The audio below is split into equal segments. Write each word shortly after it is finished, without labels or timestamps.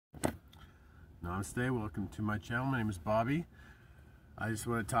Namaste, welcome to my channel. My name is Bobby. I just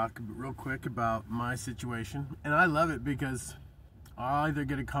want to talk real quick about my situation, and I love it because I'll either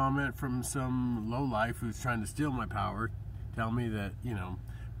get a comment from some lowlife who's trying to steal my power, tell me that,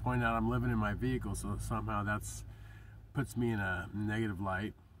 point out I'm living in my vehicle, so somehow that's puts me in a negative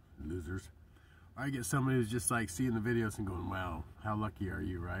light, losers. Or I get somebody who's just like seeing the videos and going, wow, how lucky are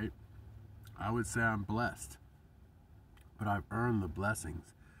you, right? I would say I'm blessed, but I've earned the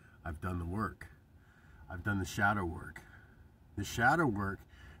blessings. I've done the work. I've done the shadow work. The shadow work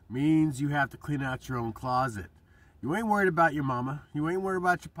means you have to clean out your own closet. You ain't worried about your mama. You ain't worried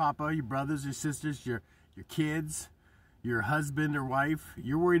about your papa, your brothers, your sisters, your kids, your husband or wife.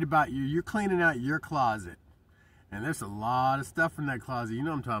 You're worried about you. You're cleaning out your closet. And there's a lot of stuff in that closet. You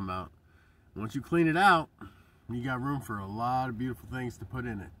know what I'm talking about. Once you clean it out, you got room for a lot of beautiful things to put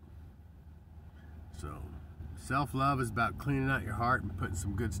in it. So, self-love is about cleaning out your heart and putting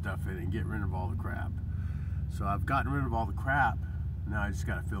some good stuff in it and getting rid of all the crap. So I've gotten rid of all the crap. Now I just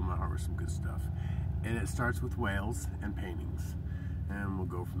got to fill my heart with some good stuff. And it starts with whales and paintings. And we'll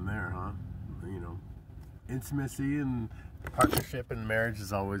go from there, huh? Intimacy and partnership and marriage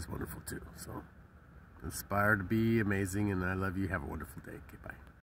is always wonderful too. So, aspire to be amazing, and I love you. Have a wonderful day. Okay, bye.